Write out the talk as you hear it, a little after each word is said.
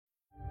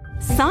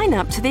Sign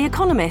up to The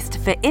Economist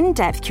for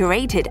in-depth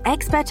curated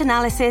expert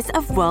analysis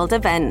of world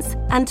events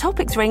and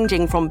topics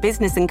ranging from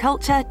business and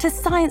culture to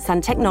science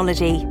and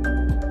technology.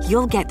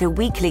 You'll get the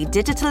weekly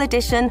digital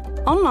edition,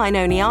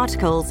 online-only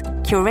articles,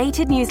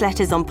 curated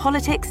newsletters on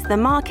politics, the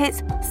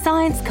markets,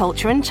 science,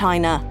 culture and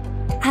China,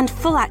 and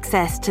full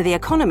access to The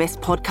Economist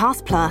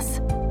Podcast Plus.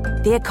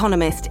 The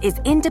Economist is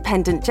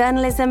independent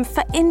journalism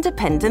for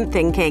independent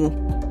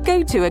thinking.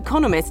 Go to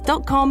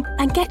economist.com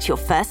and get your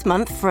first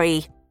month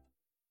free.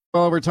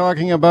 Well, we're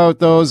talking about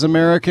those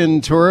American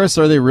tourists.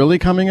 Are they really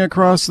coming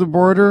across the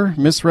border,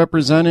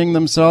 misrepresenting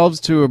themselves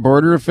to a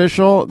border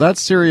official?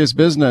 That's serious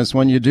business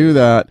when you do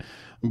that.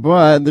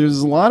 But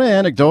there's a lot of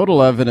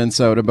anecdotal evidence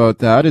out about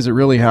that. Is it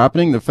really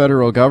happening? The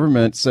federal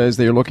government says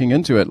they're looking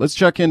into it. Let's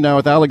check in now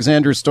with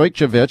Aleksander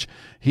Stojicevic.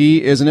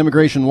 He is an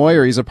immigration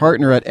lawyer. He's a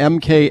partner at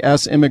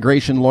MKS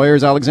Immigration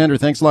Lawyers. Aleksander,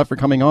 thanks a lot for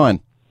coming on.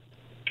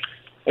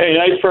 Hey,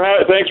 thanks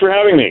for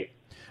having me.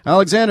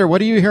 Aleksander,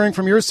 what are you hearing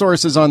from your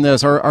sources on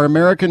this? Are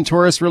American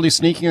tourists really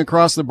sneaking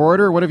across the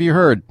border? What have you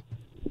heard?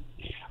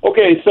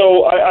 Okay,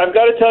 so I've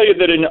got to tell you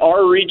that in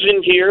our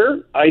region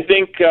here, I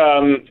think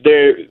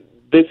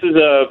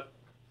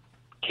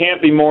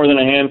can't be more than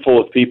a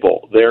handful of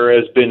people. There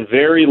has been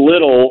very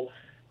little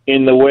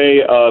in the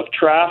way of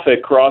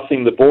traffic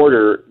crossing the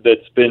border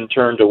that's been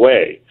turned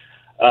away.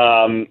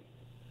 So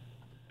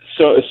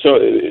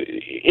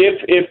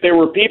if there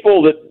were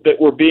people that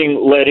were being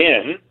let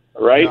in,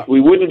 right, yeah, we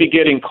wouldn't be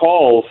getting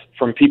calls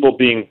from people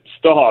being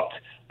stopped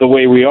the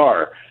way we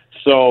are.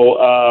 So,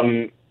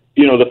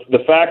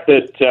 the fact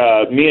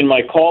that me and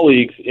my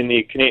colleagues in the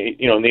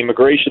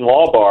immigration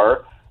law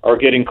bar are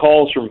getting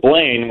calls from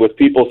Blaine with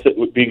people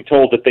being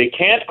told that they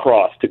can't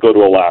cross to go to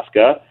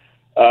Alaska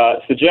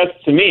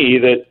suggests to me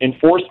that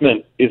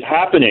enforcement is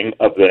happening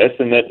of this,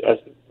 and that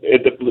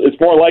it's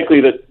more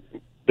likely that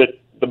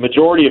the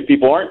majority of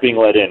people aren't being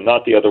let in,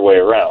 not the other way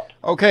around.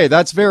 Okay,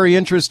 that's very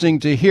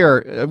interesting to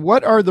hear.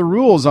 What are the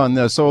rules on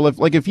this? So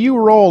if you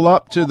roll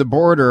up to the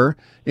border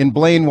in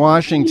Blaine,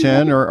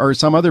 Washington, or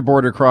some other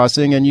border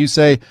crossing, and you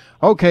say,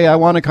 okay, I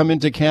want to come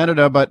into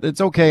Canada, but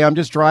it's okay, I'm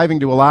just driving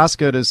to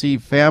Alaska to see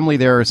family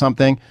there or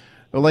something.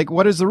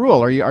 What is the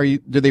rule?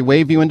 Do they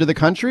wave you into the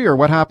country, or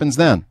what happens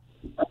then?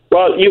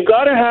 Well, you've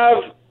got to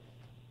have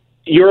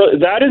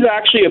that is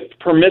actually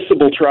a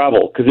permissible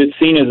travel because it's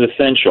seen as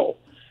essential.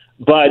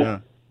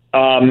 But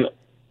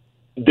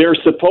they're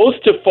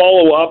supposed to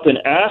follow up and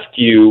ask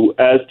you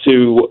as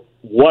to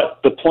what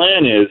the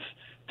plan is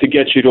to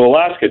get you to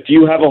Alaska. Do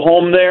you have a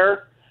home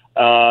there?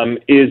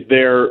 Is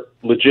there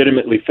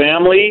legitimately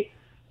family?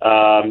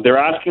 They're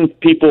asking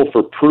people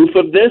for proof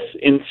of this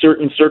in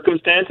certain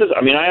circumstances.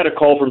 I mean, I had a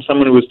call from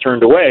someone who was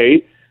turned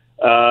away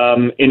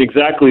in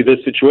exactly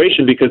this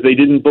situation because they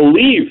didn't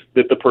believe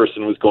that the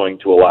person was going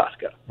to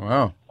Alaska.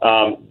 Wow.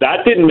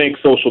 That didn't make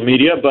social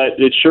media, but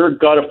it sure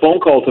got a phone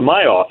call to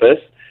my office.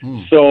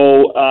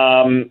 So,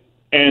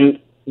 and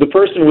the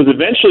person was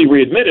eventually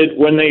readmitted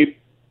when they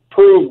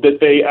proved that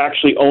they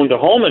actually owned a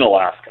home in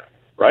Alaska,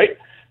 right?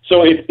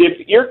 So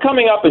if you're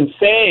coming up and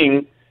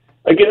saying,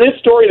 again, this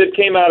story that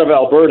came out of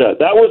Alberta,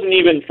 that wasn't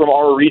even from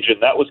our region.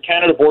 That was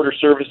Canada Border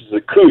Services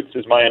at Coots,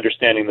 is my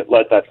understanding, that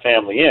let that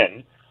family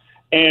in.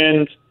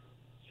 And,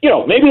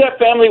 maybe that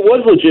family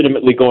was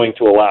legitimately going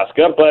to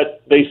Alaska,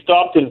 but they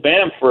stopped in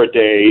Banff for a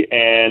day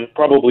and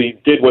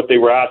probably did what they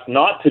were asked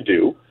not to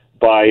do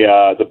by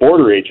the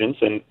border agents.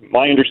 And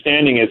my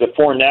understanding is a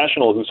foreign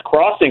national who's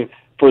crossing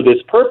for this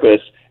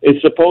purpose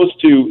is supposed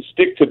to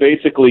stick to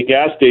basically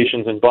gas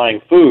stations and buying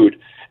food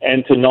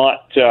and to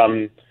not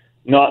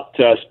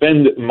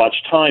spend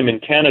much time in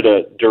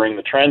Canada during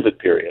the transit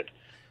period.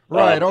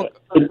 Right.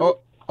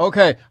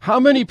 Okay. How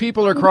many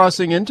people are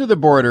crossing into the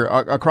border,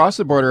 across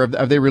the border?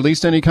 Have they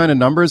released any kind of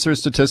numbers or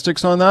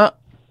statistics on that?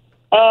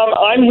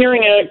 I'm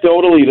hearing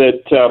anecdotally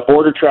that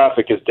border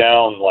traffic is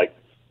down like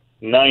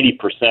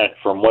 90%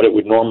 from what it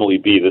would normally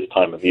be this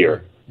time of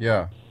year.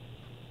 Yeah.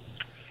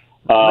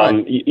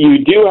 Right.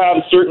 You do have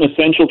certain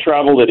essential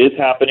travel that is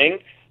happening.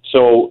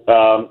 So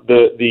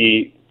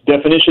the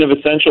definition of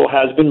essential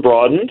has been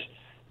broadened.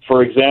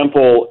 For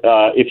example,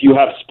 if you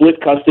have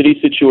split custody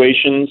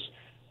situations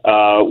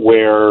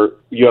where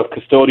you have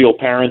custodial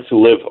parents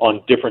who live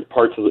on different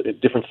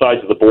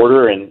sides of the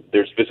border, and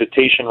there's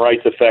visitation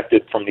rights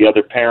affected from the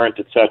other parent,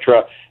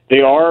 etc., they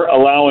are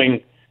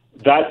allowing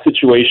that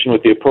situation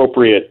with the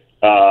appropriate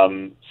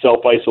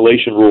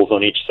self-isolation rules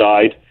on each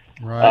side.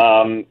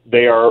 Right.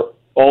 They are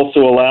also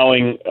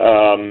allowing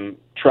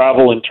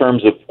travel in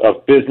terms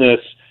of business,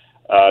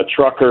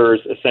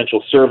 truckers,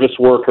 essential service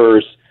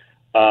workers.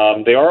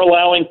 They are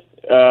allowing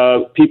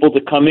people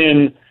to come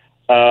in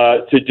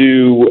to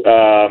do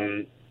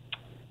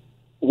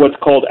what's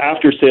called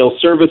after-sales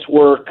service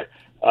work,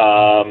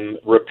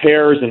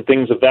 repairs and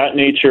things of that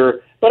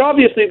nature. But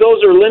obviously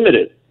those are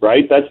limited,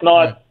 right? That's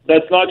not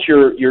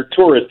your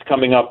tourist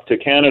coming up to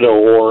Canada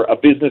or a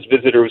business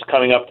visitor who's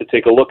coming up to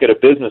take a look at a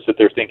business that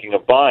they're thinking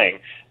of buying.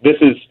 This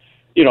is,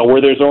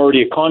 where there's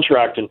already a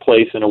contract in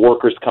place and a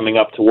worker's coming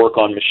up to work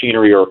on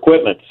machinery or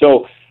equipment.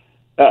 So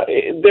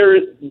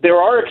there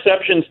are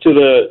exceptions to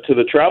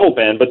the travel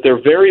ban, but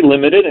they're very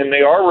limited, and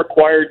they are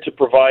required to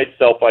provide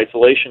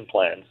self-isolation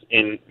plans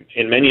in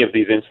many of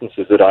these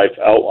instances that I've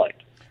outlined.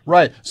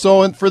 Right.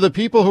 So for the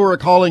people who are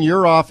calling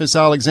your office,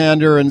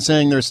 Aleksander, and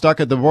saying they're stuck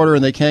at the border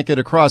and they can't get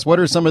across, what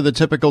are some of the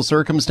typical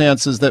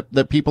circumstances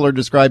that people are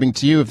describing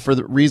to you for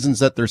the reasons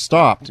that they're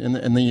stopped in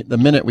the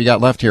minute we got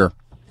left here?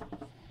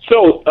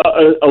 So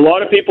a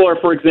lot of people are,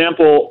 for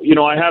example,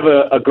 I have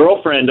a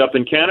girlfriend up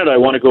in Canada. I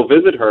want to go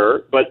visit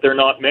her, but they're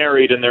not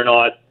married and they're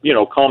not,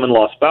 common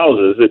law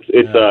spouses.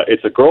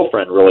 It's a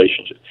girlfriend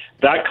relationship.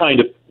 That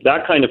kind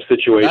of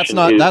situation.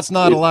 That's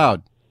not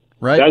allowed.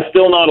 Right. That's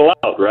still not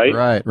allowed,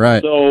 right?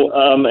 Right. So,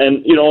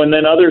 and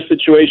then other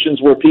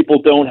situations where people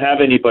don't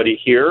have anybody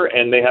here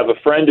and they have a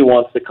friend who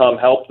wants to come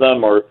help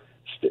them or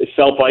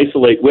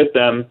self-isolate with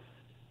them,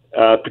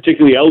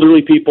 particularly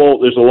elderly people.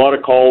 There's a lot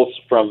of calls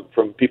from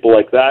people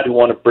like that who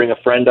want to bring a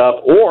friend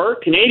up, or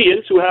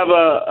Canadians who have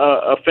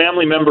a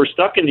family member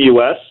stuck in the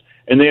U.S.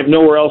 and they have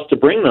nowhere else to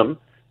bring them,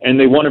 and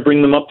they want to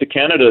bring them up to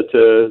Canada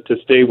to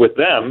stay with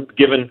them,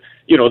 given,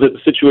 that the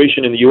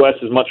situation in the U.S.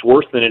 is much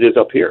worse than it is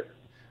up here.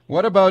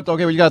 What about,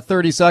 we got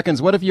 30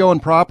 seconds. What if you own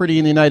property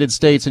in the United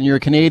States and you're a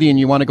Canadian,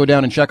 you want to go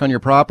down and check on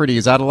your property?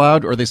 Is that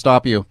allowed, or they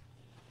stop you?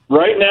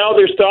 Right now,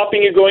 they're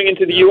stopping you going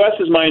into the U.S.,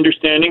 is my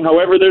understanding.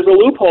 However, there's a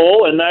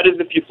loophole, and that is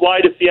if you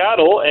fly to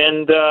Seattle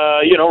and,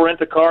 rent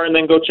a car and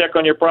then go check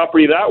on your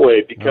property that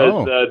way,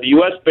 because the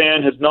U.S.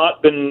 ban has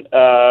not been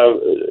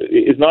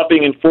is not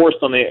being enforced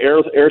on the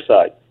air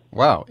side.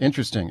 Wow,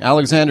 interesting.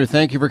 Aleksander,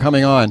 thank you for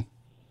coming on.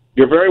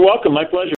 You're very welcome. My pleasure.